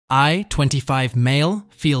I, 25 male,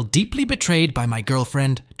 feel deeply betrayed by my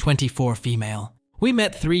girlfriend, 24 female. We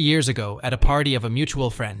met 3 years ago at a party of a mutual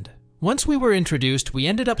friend. Once we were introduced, we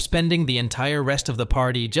ended up spending the entire rest of the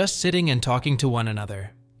party just sitting and talking to one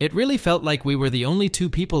another. It really felt like we were the only 2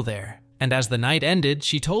 people there, and as the night ended,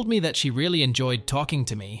 she told me that she really enjoyed talking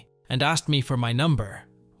to me and asked me for my number,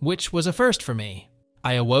 which was a first for me.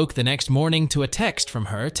 I awoke the next morning to a text from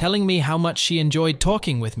her telling me how much she enjoyed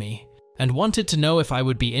talking with me and wanted to know if I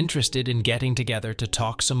would be interested in getting together to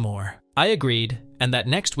talk some more. I agreed, and that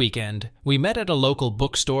next weekend, we met at a local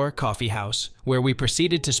bookstore coffee house where we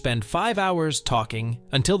proceeded to spend 5 hours talking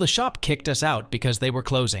until the shop kicked us out because they were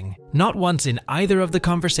closing. Not once in either of the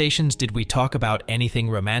conversations did we talk about anything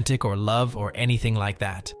romantic or love or anything like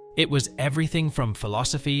that. It was everything from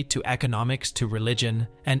philosophy to economics to religion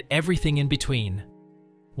and everything in between.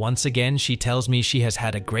 Once again, she tells me she has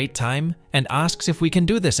had a great time and asks if we can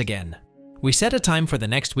do this again. We set a time for the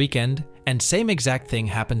next weekend, and same exact thing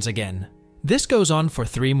happens again. This goes on for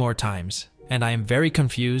 3 more times, and I am very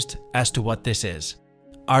confused as to what this is.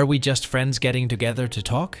 Are we just friends getting together to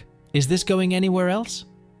talk? Is this going anywhere else?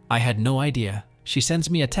 I had no idea. She sends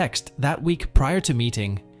me a text that week prior to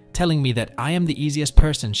meeting, telling me that I am the easiest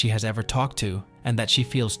person she has ever talked to, and that she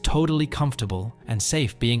feels totally comfortable and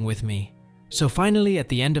safe being with me. So finally, at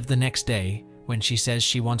the end of the next day, when she says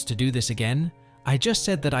she wants to do this again, I just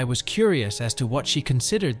said that I was curious as to what she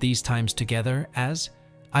considered these times together as.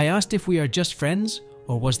 I asked if we are just friends,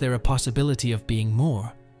 or was there a possibility of being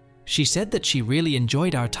more? She said that she really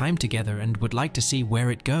enjoyed our time together and would like to see where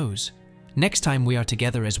it goes. Next time we are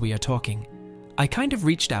together as we are talking. I kind of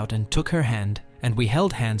reached out and took her hand, and we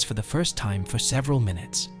held hands for the first time for several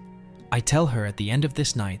minutes. I tell her at the end of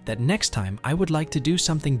this night that next time I would like to do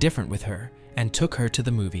something different with her, and took her to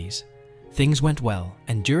the movies. Things went well,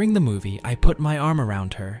 and during the movie I put my arm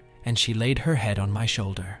around her and she laid her head on my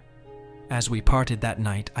shoulder. As we parted that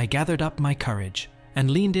night, I gathered up my courage and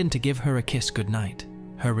leaned in to give her a kiss goodnight.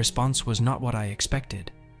 Her response was not what I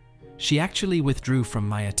expected. She actually withdrew from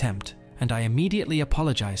my attempt, and I immediately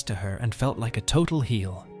apologized to her and felt like a total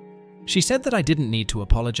heel. She said that I didn't need to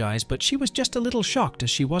apologize, but she was just a little shocked as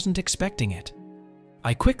she wasn't expecting it.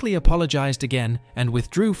 I quickly apologized again and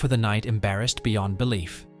withdrew for the night, embarrassed beyond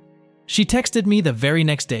belief. She texted me the very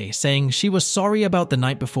next day saying she was sorry about the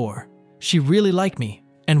night before. She really liked me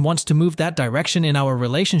and wants to move that direction in our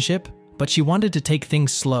relationship, but she wanted to take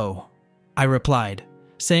things slow. I replied,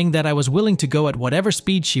 saying that I was willing to go at whatever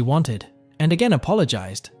speed she wanted, and again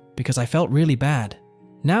apologized because I felt really bad.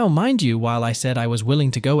 Now, mind you, while I said I was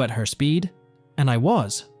willing to go at her speed, and I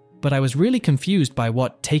was, but I was really confused by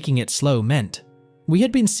what taking it slow meant. We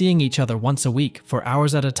had been seeing each other once a week for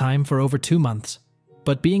hours at a time for over 2 months.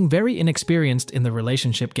 But being very inexperienced in the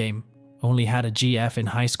relationship game, only had a GF in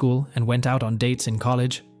high school and went out on dates in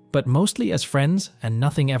college, but mostly as friends and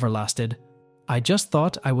nothing ever lasted, I just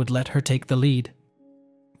thought I would let her take the lead.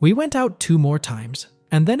 We went out 2 more times,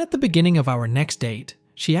 and then at the beginning of our next date,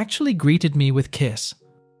 she actually greeted me with a kiss.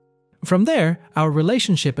 From there, our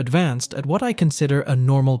relationship advanced at what I consider a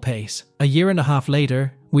normal pace. A 1.5 years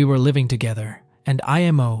later, we were living together, and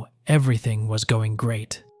IMO, everything was going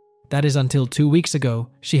great. That is until 2 weeks ago,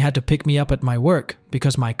 she had to pick me up at my work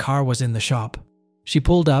because my car was in the shop. She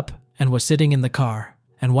pulled up and was sitting in the car,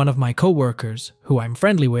 and one of my co-workers, who I'm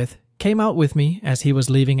friendly with, came out with me as he was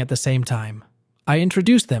leaving at the same time. I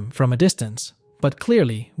introduced them from a distance, but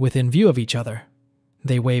clearly within view of each other.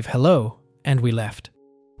 They waved hello, and we left.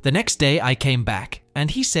 The next day I came back, and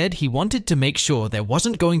he said he wanted to make sure there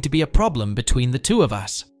wasn't going to be a problem between the 2 of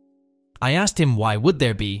us. I asked him why would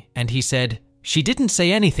there be, and he said, "She didn't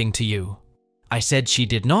say anything to you." I said she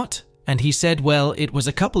did not, and he said, well, it was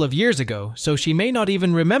a couple of years ago, so she may not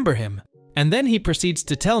even remember him. And then he proceeds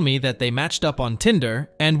to tell me that they matched up on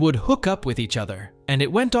Tinder and would hook up with each other, and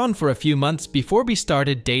it went on for a few months before we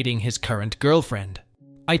started dating his current girlfriend.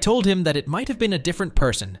 I told him that it might have been a different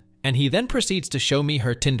person, and he then proceeds to show me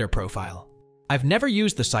her Tinder profile. I've never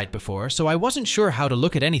used the site before, so I wasn't sure how to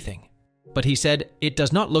look at anything. But he said it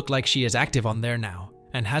does not look like she is active on there now,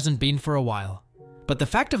 and hasn't been for a while. But the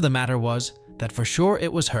fact of the matter was that for sure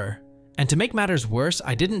it was her. And to make matters worse,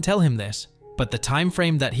 I didn't tell him this, but the time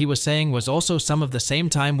frame that he was saying was also some of the same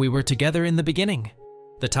time we were together in the beginning.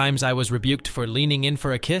 The times I was rebuked for leaning in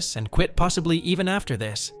for a kiss and quit possibly even after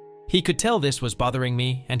this. He could tell this was bothering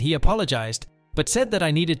me, and he apologized, but said that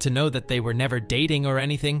I needed to know that they were never dating or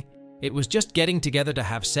anything. It was just getting together to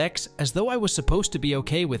have sex, as though I was supposed to be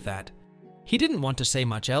okay with that. He didn't want to say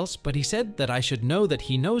much else, but he said that I should know that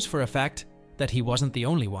he knows for a fact that he wasn't the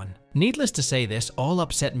only one. Needless to say, this all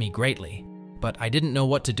upset me greatly, but I didn't know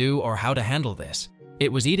what to do or how to handle this.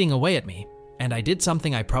 It was eating away at me, and I did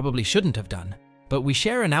something I probably shouldn't have done. But we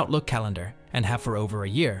share an Outlook calendar and have for over a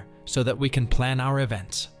year so that we can plan our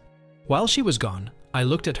events. While she was gone, I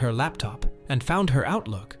looked at her laptop and found her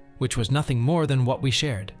Outlook, which was nothing more than what we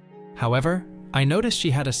shared. However, I noticed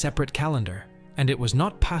she had a separate calendar, and it was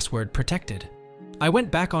not password protected. I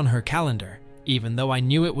went back on her calendar, even though I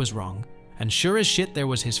knew it was wrong, and sure as shit there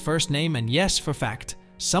was his first name, and yes, for fact,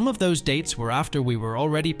 some of those dates were after we were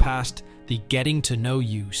already past the getting to know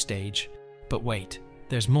you stage. But wait,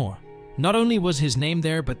 there's more. Not only was his name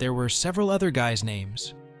there, but there were several other guys'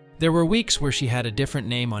 names. There were weeks where she had a different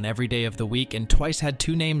name on every day of the week and twice had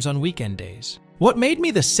 2 names on weekend days. What made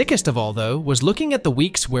me the sickest of all, though, was looking at the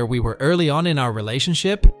weeks where we were early on in our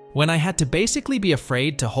relationship, when I had to basically be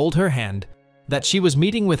afraid to hold her hand, that she was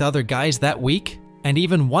meeting with other guys that week, and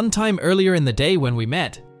even one time earlier in the day when we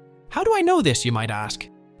met. How do I know this, you might ask?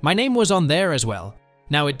 My name was on there as well.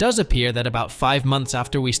 Now, it does appear that about 5 months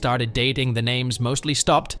after we started dating, the names mostly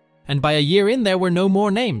stopped, and by a year in there were no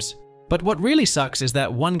more names. But what really sucks is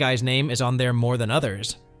that one guy's name is on there more than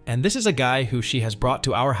others. And this is a guy who she has brought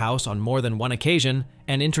to our house on more than one occasion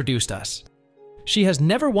and introduced us. She has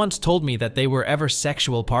never once told me that they were ever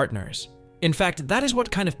sexual partners. In fact, that is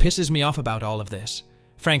what kind of pisses me off about all of this.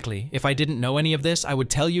 Frankly, if I didn't know any of this, I would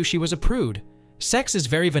tell you she was a prude. Sex is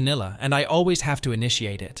very vanilla, and I always have to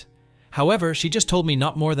initiate it. However, she just told me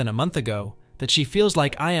not more than a month ago that she feels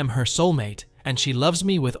like I am her soulmate, and she loves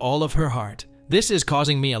me with all of her heart. This is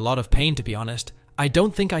causing me a lot of pain, to be honest. I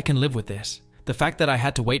don't think I can live with this. The fact that I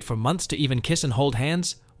had to wait for months to even kiss and hold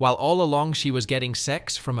hands, while all along she was getting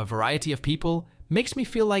sex from a variety of people, makes me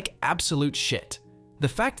feel like absolute shit. The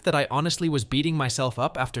fact that I honestly was beating myself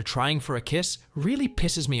up after trying for a kiss really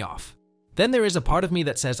pisses me off. Then there is a part of me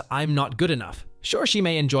that says I'm not good enough. Sure, she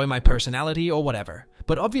may enjoy my personality or whatever,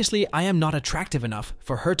 but obviously I am not attractive enough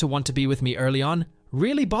for her to want to be with me early on.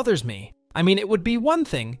 Really bothers me. I mean, it would be one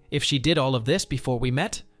thing if she did all of this before we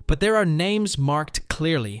met, but there are names marked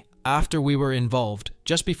clearly after we were involved,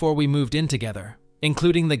 just before we moved in together,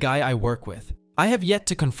 including the guy I work with. I have yet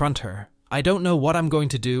to confront her. I don't know what I'm going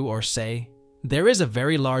to do or say. There is a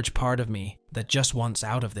very large part of me that just wants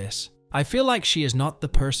out of this. I feel like she is not the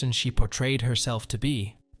person she portrayed herself to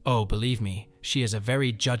be. Oh, believe me, she is a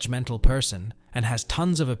very judgmental person and has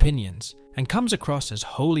tons of opinions and comes across as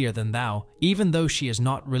holier than thou, even though she is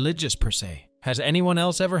not religious per se. Has anyone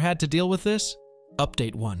else ever had to deal with this?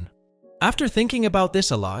 Update 1. After thinking about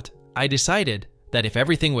this a lot, I decided that if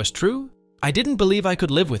everything was true, I didn't believe I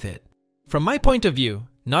could live with it. From my point of view,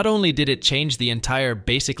 not only did it change the entire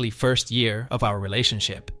basically first year of our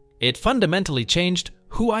relationship, it fundamentally changed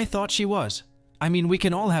who I thought she was. I mean, we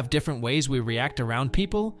can all have different ways we react around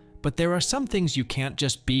people, but there are some things you can't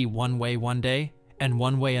just be one way one day and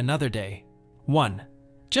one way another day. 1.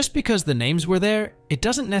 Just because the names were there, it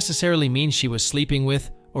doesn't necessarily mean she was sleeping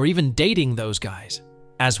with or even dating those guys.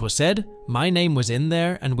 As was said, my name was in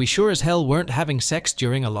there and we sure as hell weren't having sex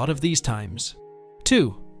during a lot of these times.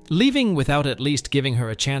 2. Leaving without at least giving her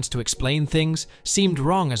a chance to explain things seemed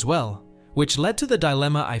wrong as well, which led to the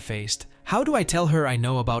dilemma I faced. How do I tell her I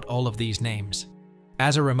know about all of these names?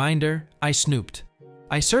 As a reminder, I snooped.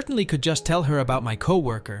 I certainly could just tell her about my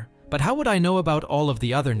coworker, but how would I know about all of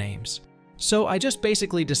the other names? So I just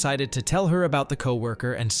basically decided to tell her about the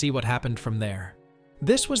coworker and see what happened from there.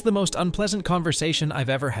 This was the most unpleasant conversation I've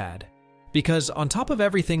ever had. Because on top of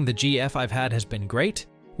everything the GF I've had has been great,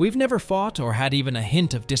 we've never fought or had even a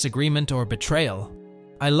hint of disagreement or betrayal.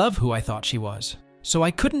 I love who I thought she was, so I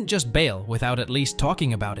couldn't just bail without at least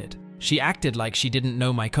talking about it. She acted like she didn't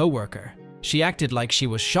know my coworker. She acted like she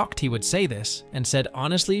was shocked he would say this, and said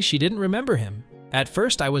honestly she didn't remember him. At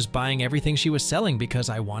first I was buying everything she was selling because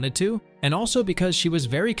I wanted to, and also because she was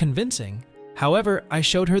very convincing. However, I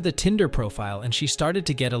showed her the Tinder profile and she started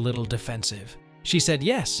to get a little defensive. She said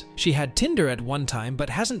yes, she had Tinder at one time but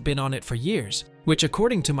hasn't been on it for years, which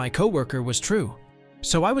according to my coworker was true.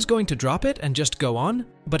 So I was going to drop it and just go on,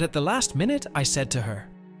 but at the last minute I said to her,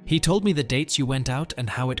 "He told me the dates you went out and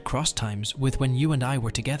how it crossed times with when you and I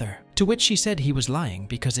were together." To which she said he was lying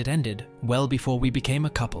because it ended well before we became a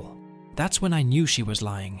couple. That's when I knew she was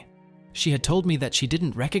lying. She had told me that she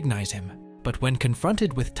didn't recognize him, but when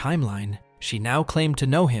confronted with Timeline, she now claimed to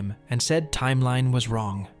know him and said Timeline was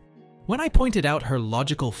wrong. When I pointed out her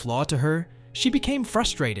logical flaw to her, she became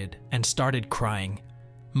frustrated and started crying.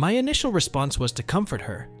 My initial response was to comfort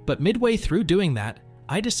her, but midway through doing that,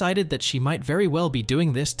 I decided that she might very well be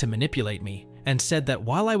doing this to manipulate me, and said that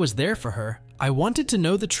while I was there for her, I wanted to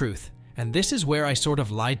know the truth, and this is where I sort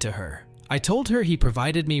of lied to her. I told her he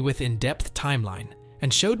provided me with in-depth timeline,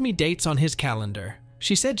 and showed me dates on his calendar.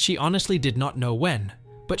 She said she honestly did not know when,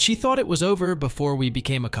 but she thought it was over before we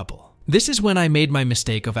became a couple. This is when I made my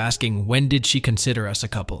mistake of asking when did she consider us a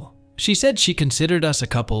couple. She said she considered us a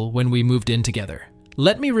couple when we moved in together.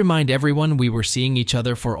 Let me remind everyone we were seeing each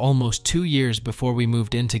other for almost 2 years before we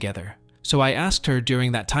moved in together. So I asked her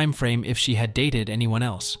during that time frame if she had dated anyone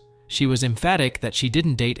else. She was emphatic that she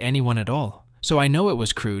didn't date anyone at all. So I know it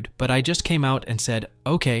was crude, but I just came out and said,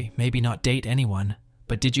 okay, maybe not date anyone,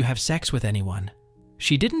 but did you have sex with anyone?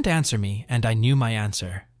 She didn't answer me, and I knew my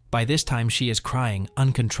answer. By this time she is crying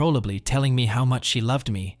uncontrollably, telling me how much she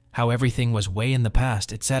loved me, how everything was way in the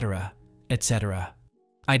past, etc., etc.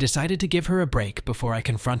 I decided to give her a break before I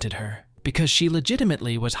confronted her, because she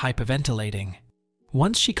legitimately was hyperventilating.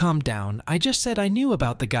 Once she calmed down, I just said I knew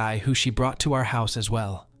about the guy who she brought to our house as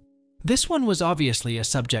well. This one was obviously a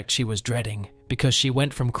subject she was dreading, because she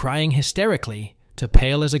went from crying hysterically to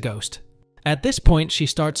pale as a ghost. At this point, she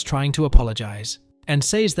starts trying to apologize, and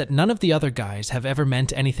says that none of the other guys have ever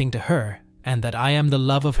meant anything to her, and that I am the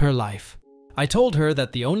love of her life. I told her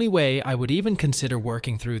that the only way I would even consider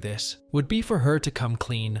working through this would be for her to come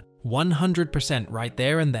clean 100% right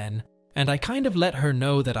there and then, and I kind of let her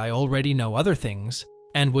know that I already know other things,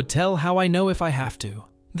 and would tell how I know if I have to.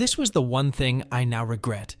 This was the one thing I now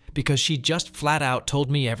regret, because she just flat out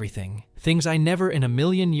told me everything, things I never in a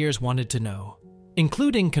million years wanted to know.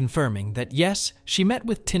 Including confirming that yes, she met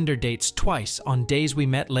with Tinder dates twice on days we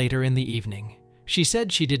met later in the evening. She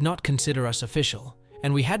said she did not consider us official,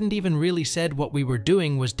 and we hadn't even really said what we were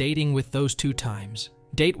doing was dating with those 2 times.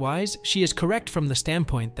 Date-wise, she is correct from the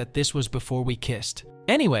standpoint that this was before we kissed.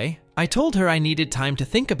 Anyway, I told her I needed time to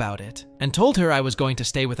think about it, and told her I was going to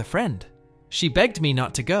stay with a friend. She begged me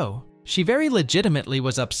not to go. She very legitimately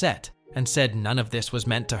was upset, and said none of this was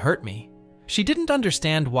meant to hurt me. She didn't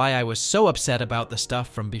understand why I was so upset about the stuff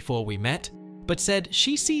from before we met, but said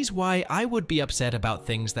she sees why I would be upset about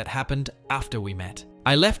things that happened after we met.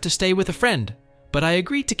 I left to stay with a friend, but I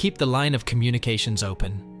agreed to keep the line of communications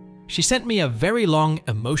open. She sent me a very long,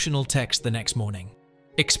 emotional text the next morning,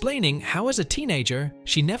 explaining how as a teenager,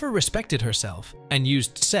 she never respected herself and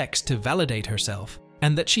used sex to validate herself,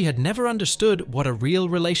 and that she had never understood what a real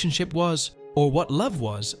relationship was or what love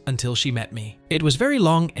was until she met me. It was very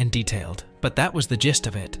long and detailed, but that was the gist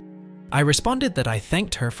of it. I responded that I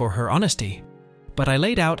thanked her for her honesty, but I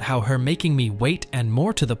laid out how her making me wait and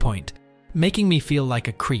more to the point, making me feel like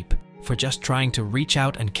a creep for just trying to reach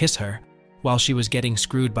out and kiss her while she was getting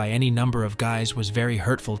screwed by any number of guys was very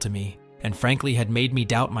hurtful to me, and frankly had made me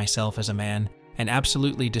doubt myself as a man and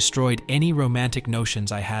absolutely destroyed any romantic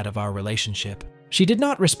notions I had of our relationship. She did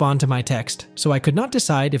not respond to my text, so I could not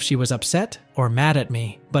decide if she was upset or mad at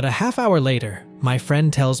me. But a half hour later, my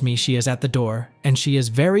friend tells me she is at the door and she is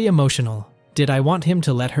very emotional. Did I want him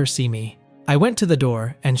to let her see me? I went to the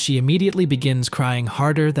door and she immediately begins crying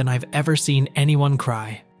harder than I've ever seen anyone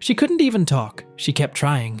cry. She couldn't even talk. She kept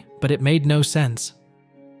trying, but it made no sense.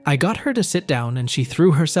 I got her to sit down and she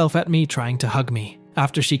threw herself at me trying to hug me.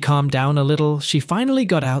 After she calmed down a little, she finally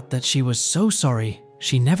got out that she was so sorry.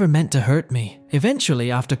 She never meant to hurt me. Eventually,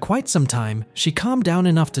 after quite some time, she calmed down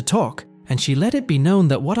enough to talk, and she let it be known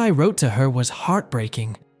that what I wrote to her was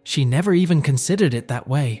heartbreaking. She never even considered it that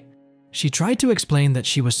way. She tried to explain that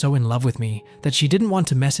she was so in love with me, that she didn't want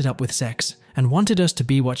to mess it up with sex, and wanted us to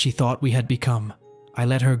be what she thought we had become. I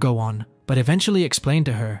let her go on, but eventually explained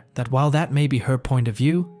to her that while that may be her point of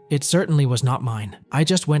view, it certainly was not mine. I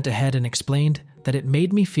just went ahead and explained that it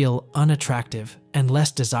made me feel unattractive and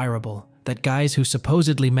less desirable, that guys who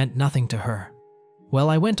supposedly meant nothing to her. Well,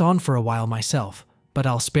 I went on for a while myself, but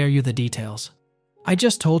I'll spare you the details. I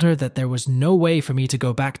just told her that there was no way for me to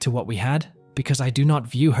go back to what we had, because I do not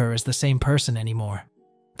view her as the same person anymore.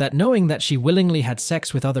 That knowing that she willingly had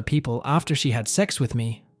sex with other people after she had sex with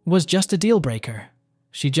me was just a deal breaker.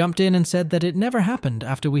 She jumped in and said that it never happened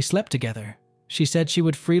after we slept together. She said she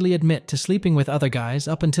would freely admit to sleeping with other guys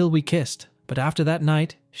up until we kissed, but after that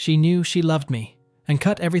night, she knew she loved me and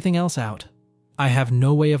cut everything else out. I have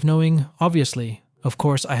no way of knowing, obviously. Of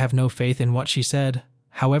course, I have no faith in what she said.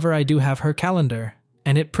 However, I do have her calendar,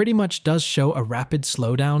 and it pretty much does show a rapid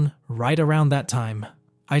slowdown right around that time.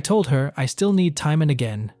 I told her I still need time and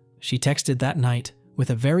again. She texted that night with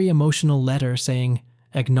a very emotional letter saying,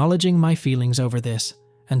 acknowledging my feelings over this,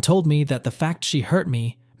 and told me that the fact she hurt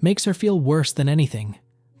me makes her feel worse than anything,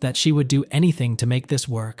 that she would do anything to make this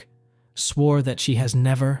work. Swore that she has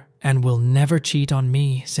never and will never cheat on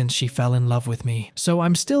me since she fell in love with me. So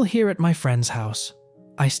I'm still here at my friend's house.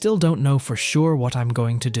 I still don't know for sure what I'm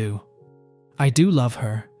going to do. I do love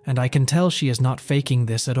her, and I can tell she is not faking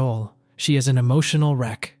this at all. She is an emotional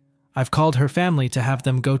wreck. I've called her family to have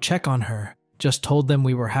them go check on her, just told them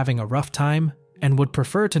we were having a rough time and would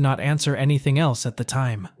prefer to not answer anything else at the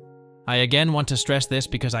time. I again want to stress this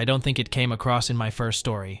because I don't think it came across in my first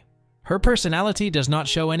story. Her personality does not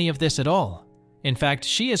show any of this at all. In fact,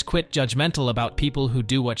 she is quite judgmental about people who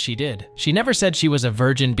do what she did. She never said she was a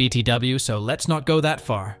virgin BTW, so let's not go that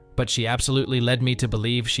far. But she absolutely led me to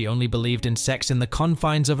believe she only believed in sex in the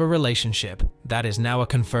confines of a relationship. That is now a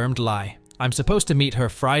confirmed lie. I'm supposed to meet her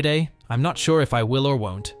Friday. I'm not sure if I will or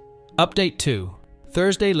won't. Update 2.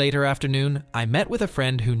 Thursday later afternoon, I met with a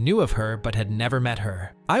friend who knew of her but had never met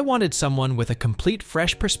her. I wanted someone with a complete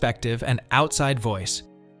fresh perspective and outside voice.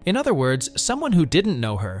 In other words, someone who didn't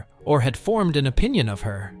know her or had formed an opinion of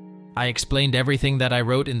her. I explained everything that I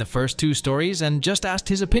wrote in the first 2 stories and just asked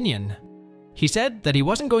his opinion. He said that he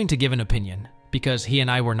wasn't going to give an opinion because he and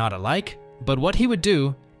I were not alike, but what he would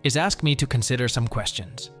do is ask me to consider some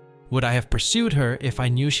questions. Would I have pursued her if I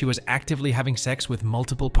knew she was actively having sex with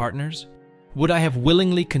multiple partners? Would I have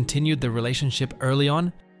willingly continued the relationship early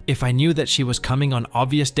on if I knew that she was coming on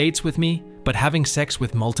obvious dates with me but having sex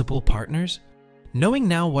with multiple partners? Knowing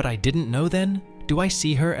now what I didn't know then, do I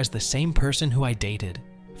see her as the same person who I dated,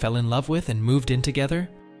 fell in love with and moved in together?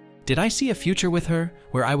 Did I see a future with her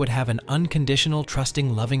where I would have an unconditional,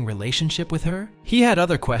 trusting, loving relationship with her? He had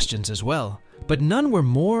other questions as well, but none were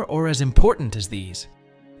more or as important as these.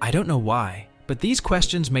 I don't know why, but these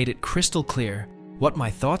questions made it crystal clear what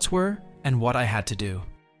my thoughts were and what I had to do.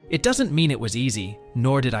 It doesn't mean it was easy,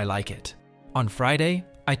 nor did I like it. On Friday,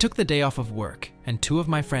 I took the day off of work and 2 of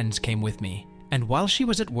my friends came with me. And while she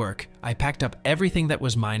was at work, I packed up everything that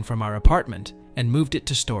was mine from our apartment and moved it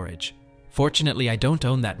to storage. Fortunately, I don't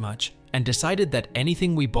own that much and decided that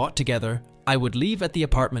anything we bought together, I would leave at the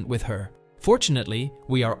apartment with her. Fortunately,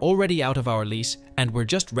 we are already out of our lease and we're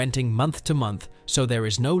just renting month to month, so there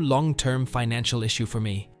is no long-term financial issue for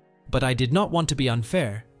me. But I did not want to be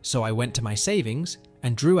unfair, so I went to my savings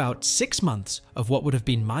and drew out 6 months of what would have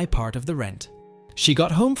been my part of the rent. She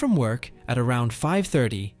got home from work at around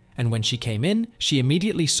 5:30, and when she came in, she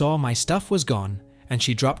immediately saw my stuff was gone, and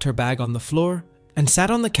she dropped her bag on the floor and sat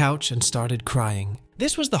on the couch and started crying.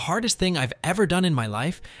 This was the hardest thing I've ever done in my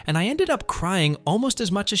life, and I ended up crying almost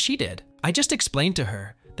as much as she did. I just explained to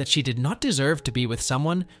her that she did not deserve to be with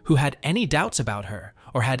someone who had any doubts about her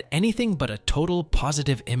or had anything but a total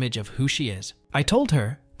positive image of who she is. I told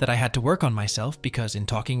her that I had to work on myself because in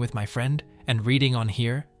talking with my friend and reading on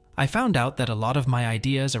here, I found out that a lot of my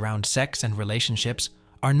ideas around sex and relationships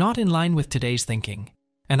are not in line with today's thinking,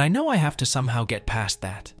 and I know I have to somehow get past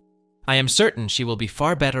that. I am certain she will be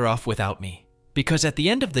far better off without me, because at the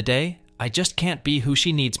end of the day, I just can't be who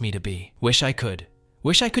she needs me to be. Wish I could.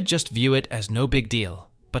 Wish I could just view it as no big deal,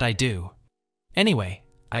 but I do. Anyway,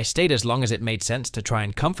 I stayed as long as it made sense to try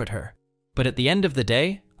and comfort her, but at the end of the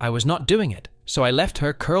day, I was not doing it, so I left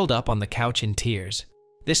her curled up on the couch in tears.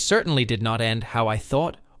 This certainly did not end how I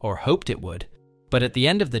thought or hoped it would, but at the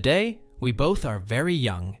end of the day, we both are very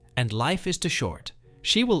young, and life is too short.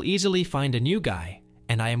 She will easily find a new guy,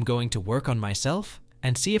 and I am going to work on myself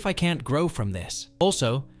and see if I can't grow from this.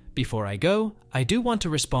 Also, before I go, I do want to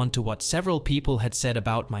respond to what several people had said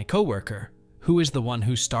about my coworker, who is the one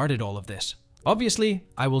who started all of this. Obviously,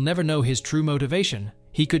 I will never know his true motivation.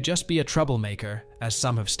 He could just be a troublemaker, as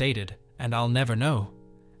some have stated, and I'll never know.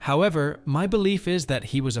 However, my belief is that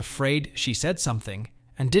he was afraid she said something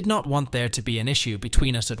and did not want there to be an issue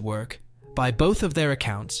between us at work. By both of their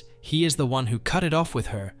accounts, he is the one who cut it off with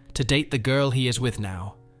her to date the girl he is with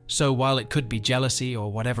now. So while it could be jealousy or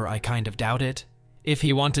whatever, I kind of doubt it. If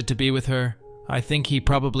he wanted to be with her, I think he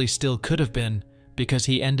probably still could have been, because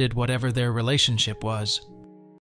he ended whatever their relationship was.